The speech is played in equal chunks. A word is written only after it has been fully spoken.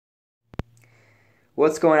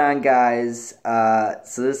What's going on, guys?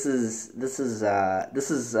 So this is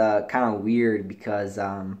kind of weird because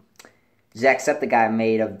Jacksepticeye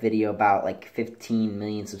made a video about like 15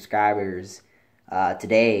 million subscribers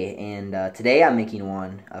today, and today I'm making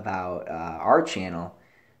one about our channel.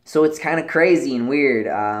 So it's kind of crazy and weird.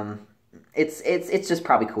 It's just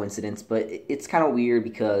probably coincidence, but it's kind of weird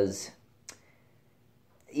because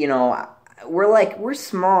you know we're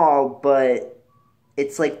small, but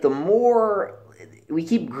it's like the more we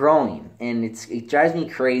keep growing, and it drives me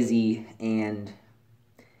crazy, and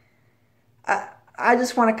I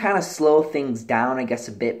just want to kind of slow things down, I guess,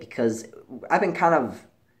 a bit because I've been kind of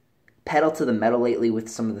pedal to the metal lately with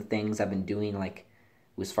some of the things I've been doing, like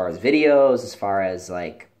as far as videos, as far as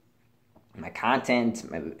like my content.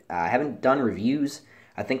 I haven't done reviews.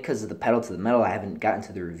 I think because of the pedal to the metal, I haven't gotten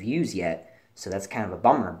to the reviews yet, so that's kind of a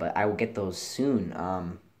bummer. But I will get those soon.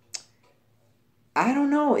 I don't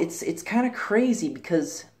know. It's kind of crazy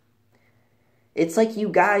because it's like you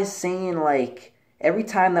guys saying like every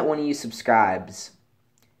time that one of you subscribes,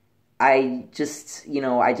 I just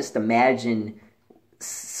imagine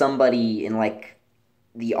somebody in like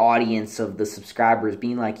the audience of the subscribers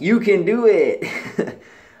being like, "You can do it."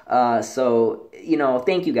 So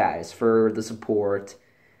thank you guys for the support,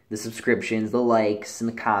 the subscriptions, the likes, and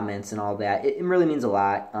the comments, and all that. It really means a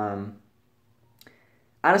lot.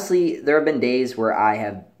 Honestly, there have been days where I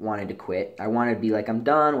have wanted to quit. I wanted to be like, I'm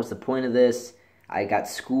done. What's the point of this? I got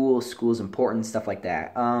school. School's important, stuff like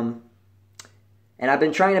that. And I've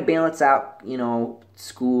been trying to balance out,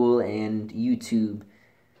 school and YouTube.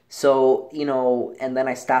 So, and then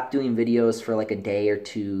I stopped doing videos for like a day or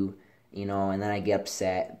two, and then I get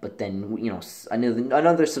upset. But then,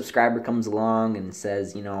 another subscriber comes along and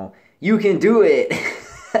says, you can do it.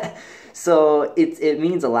 So it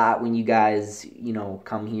means a lot when you guys,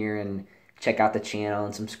 come here and check out the channel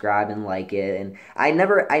and subscribe and like it. And I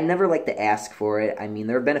never like to ask for it. I mean,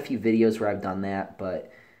 there have been a few videos where I've done that,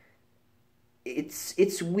 but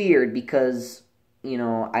it's weird because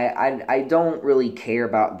I don't really care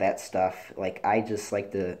about that stuff. Like, I just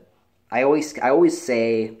like to I always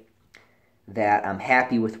say that I'm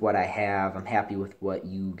happy with what I have. I'm happy with what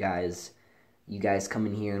you guys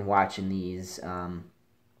coming here and watching these.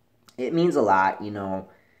 It means a lot,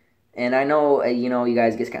 and I know, you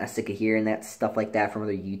guys get kind of sick of hearing that stuff like that from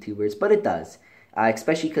other YouTubers, but it does,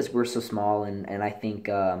 especially because we're so small, and I think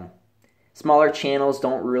smaller channels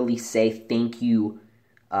don't really say thank you.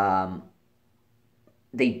 They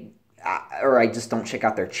or I just don't check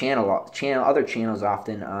out their other channels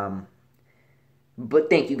often. But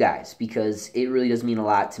thank you guys, because it really does mean a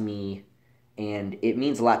lot to me, and it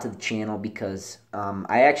means a lot to the channel because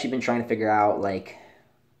I actually been trying to figure out like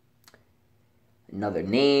another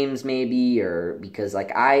names maybe, or because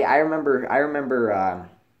like I remember I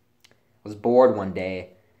was bored one day.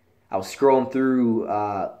 I was scrolling through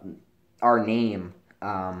our name.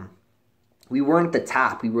 We weren't at the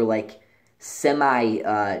top. We were like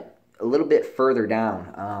a little bit further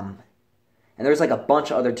down. And there's like a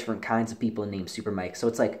bunch of other different kinds of people named Super Mike. So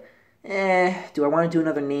it's like, do I want to do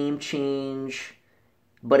another name change?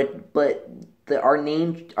 But our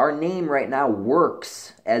name right now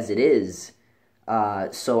works as it is.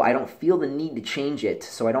 So I don't feel the need to change it.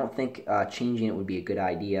 So I don't think changing it would be a good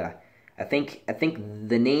idea. I think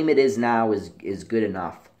the name it is now is good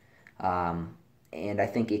enough, and I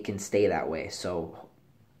think it can stay that way. So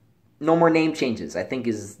no more name changes, I think,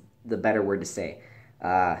 is the better word to say.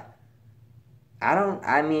 I don't.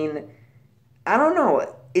 I mean, I don't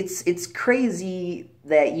know. It's crazy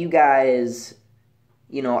that you guys.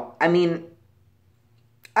 I mean,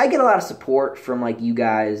 I get a lot of support from like you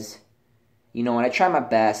guys. And I try my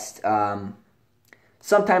best.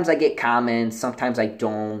 Sometimes I get comments, sometimes I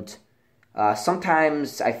don't.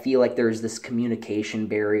 Sometimes I feel like there's this communication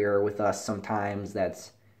barrier with us sometimes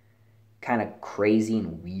that's kind of crazy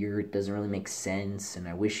and weird, doesn't really make sense, and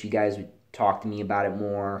I wish you guys would talk to me about it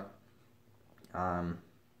more. Um,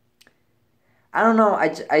 I don't know.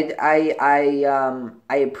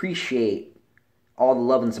 I appreciate all the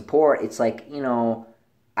love and support. It's like,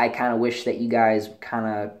 I kind of wish that you guys kind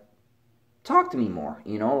of talk to me more,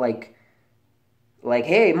 like,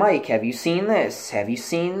 hey, Mike, have you seen this? Have you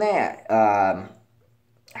seen that?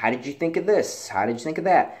 How did you think of this? How did you think of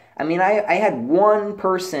that? I mean, I had one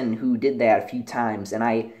person who did that a few times, and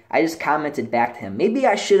I just commented back to him. Maybe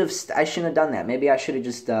I shouldn't have done that. Maybe I should have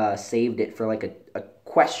just saved it for like a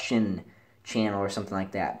question channel or something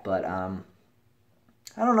like that. But I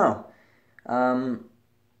don't know. Um,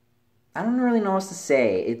 I don't really know what to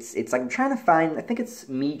say. It's like I'm trying to find. I think it's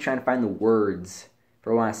me trying to find the words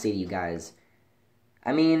for what I want to say to you guys.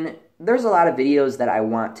 I mean, there's a lot of videos that I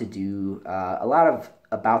want to do, a lot of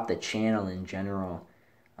about the channel in general.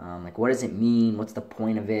 Like, what does it mean? What's the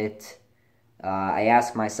point of it? I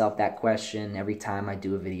ask myself that question every time I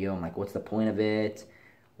do a video. I'm like, what's the point of it?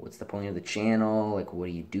 What's the point of the channel? Like, what are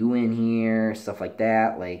you doing here? Stuff like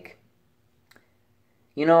that. Like,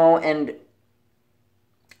 you know, and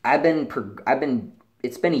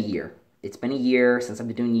it's been a year. It's been a year since I've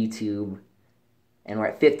been doing YouTube, and we're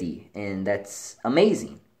at 50, and that's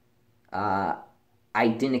amazing. I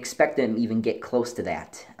didn't expect them to even get close to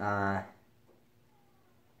that.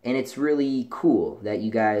 And it's really cool that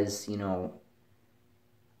you guys, you know,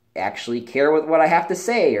 actually care with what I have to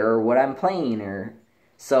say or what I'm playing.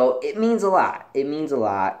 So it means a lot. It means a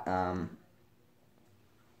lot.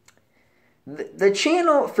 The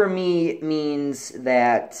channel for me means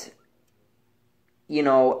that, you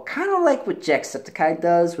know, kind of like what Jacksepticeye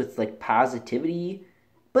does with, like, positivity,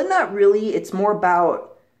 but not really. It's more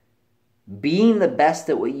about being the best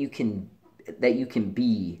at what you can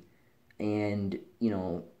be, and, you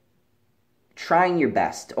know, trying your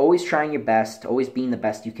best, always being the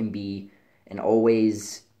best you can be, and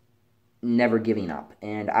always never giving up.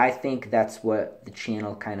 And I think that's what the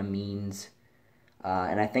channel kind of means.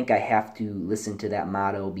 And I think I have to listen to that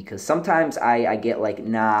motto, because sometimes I get like,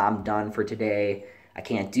 nah, I'm done for today. I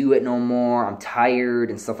can't do it no more. I'm tired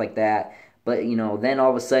and stuff like that. But, you know, then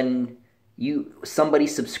all of a sudden somebody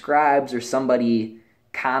subscribes or somebody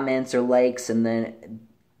comments or likes, and then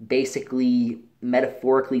basically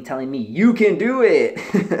metaphorically telling me, you can do it.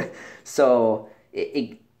 So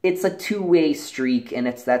it's a two-way streak, and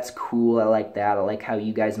that's cool. I like that. I like how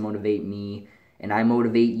you guys motivate me, and I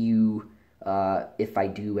motivate you, if I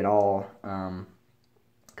do at all.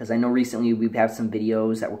 Because I know recently we've had some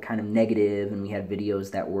videos that were kind of negative, and we had videos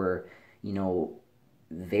that were, you know,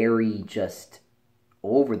 very just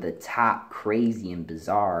over the top, crazy and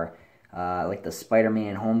bizarre. Like the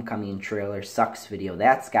Spider-Man Homecoming trailer sucks video.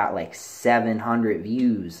 That's got like 700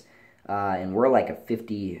 views. And we're like a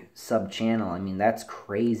 50 sub channel. I mean, that's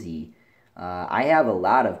crazy. I have a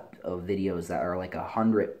lot of videos that are like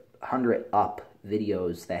 100 up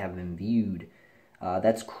videos that have been viewed.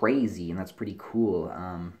 That's crazy, and that's pretty cool.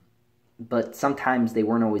 But sometimes they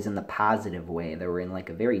weren't always in the positive way. They were in like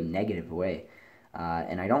a very negative way.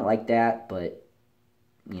 And I don't like that, but,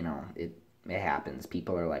 you know, it happens.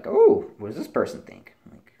 People are like, oh, what does this person think?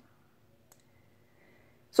 Like,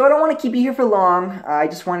 so I don't want to keep you here for long. I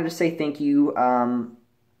just wanted to say thank you.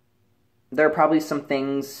 There are probably some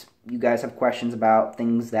things you guys have questions about,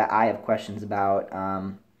 things that I have questions about.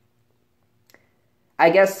 I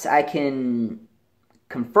guess I can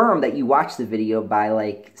confirm that you watched the video by,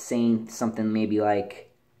 like, saying something maybe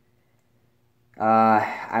like,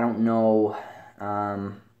 I don't know,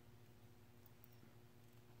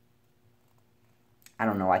 I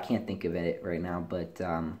don't know, I can't think of it right now, but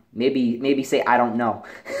maybe say I don't know.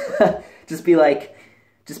 just be like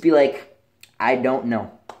I don't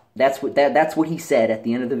know. That's what he said at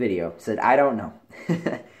the end of the video. He said I don't know.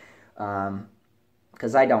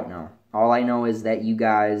 Cuz I don't know. All I know is that you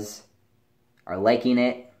guys are liking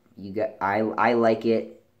it. I like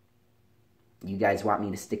it. You guys want me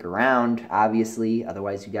to stick around, obviously,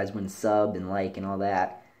 otherwise you guys wouldn't sub and like and all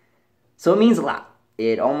that. So it means a lot.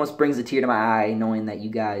 It almost brings a tear to my eye knowing that you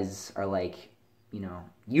guys are like, you know,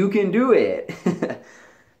 you can do it.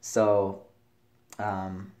 So,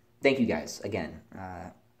 thank you guys again.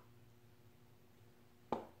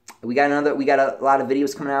 We got a lot of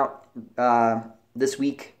videos coming out this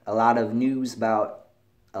week. A lot of news about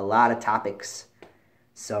a lot of topics.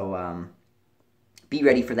 So, be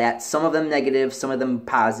ready for that. Some of them negative, some of them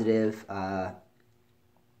positive. I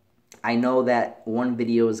know that one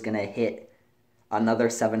video is gonna hit another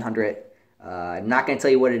 700. I'm not going to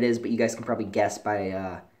tell you what it is, but you guys can probably guess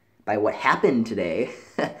by what happened today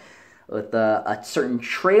with a certain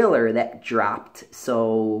trailer that dropped.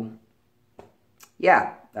 So,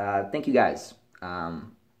 yeah, thank you guys.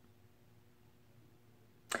 And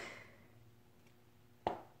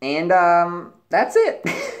that's it.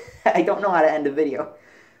 I don't know how to end a video.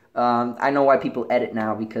 I know why people edit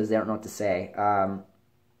now, because they don't know what to say.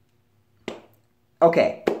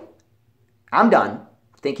 Okay. I'm done.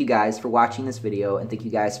 Thank you guys for watching this video, and thank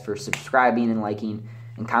you guys for subscribing and liking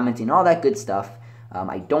and commenting, all that good stuff.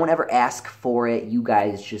 I don't ever ask for it. You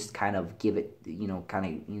guys just kind of give it, you know,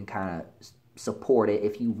 kind of support it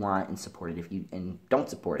if you want, and support it if you don't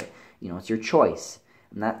support it. You know, it's your choice.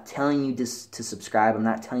 I'm not telling you to subscribe. I'm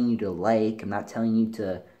not telling you to like. I'm not telling you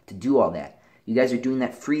to do all that. You guys are doing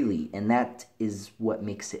that freely, and that is what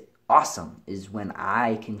makes it awesome, is when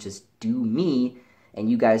I can just do me and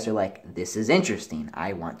you guys are like, this is interesting.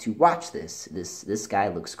 I want to watch this. This guy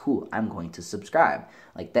looks cool. I'm going to subscribe.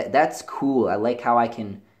 Like that's cool. I like how I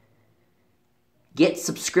can get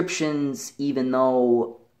subscriptions even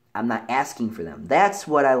though I'm not asking for them. That's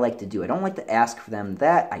what I like to do. I don't like to ask for them.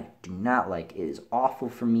 That I do not like. It is awful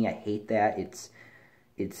for me. I hate that. It's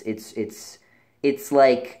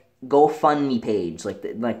like GoFundMe page.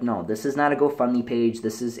 Like no, this is not a GoFundMe page.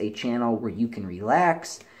 This is a channel where you can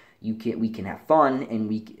relax. We can have fun, and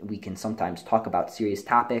we can sometimes talk about serious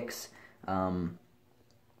topics.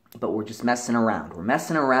 But we're just messing around. We're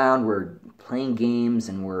messing around. We're playing games,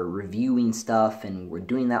 and we're reviewing stuff, and we're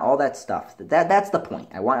doing all that stuff. That's the point.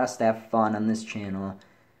 I want us to have fun on this channel.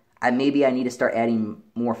 Maybe I need to start adding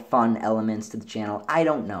more fun elements to the channel. I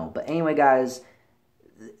don't know. But anyway, guys,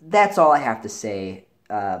 that's all I have to say.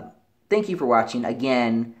 Thank you for watching.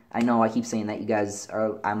 Again, I know I keep saying that. You guys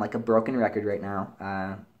are, I'm like a broken record right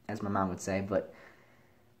now, as my mom would say.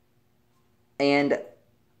 And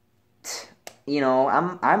you know,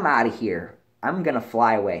 I'm out of here. I'm gonna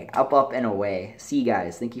fly away, up and away. See you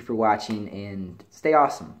guys. Thank you for watching, and stay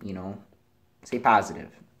awesome. You know, stay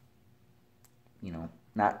positive. You know,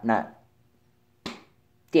 not.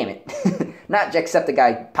 Damn it, not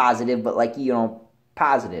Jacksepticeye positive, but like, you know,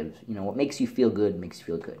 positive. You know, what makes you feel good makes you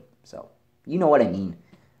feel good. So you know what I mean.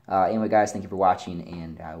 Anyway, guys, thank you for watching,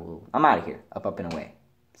 and I'm out of here. Up and away.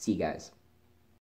 See you guys.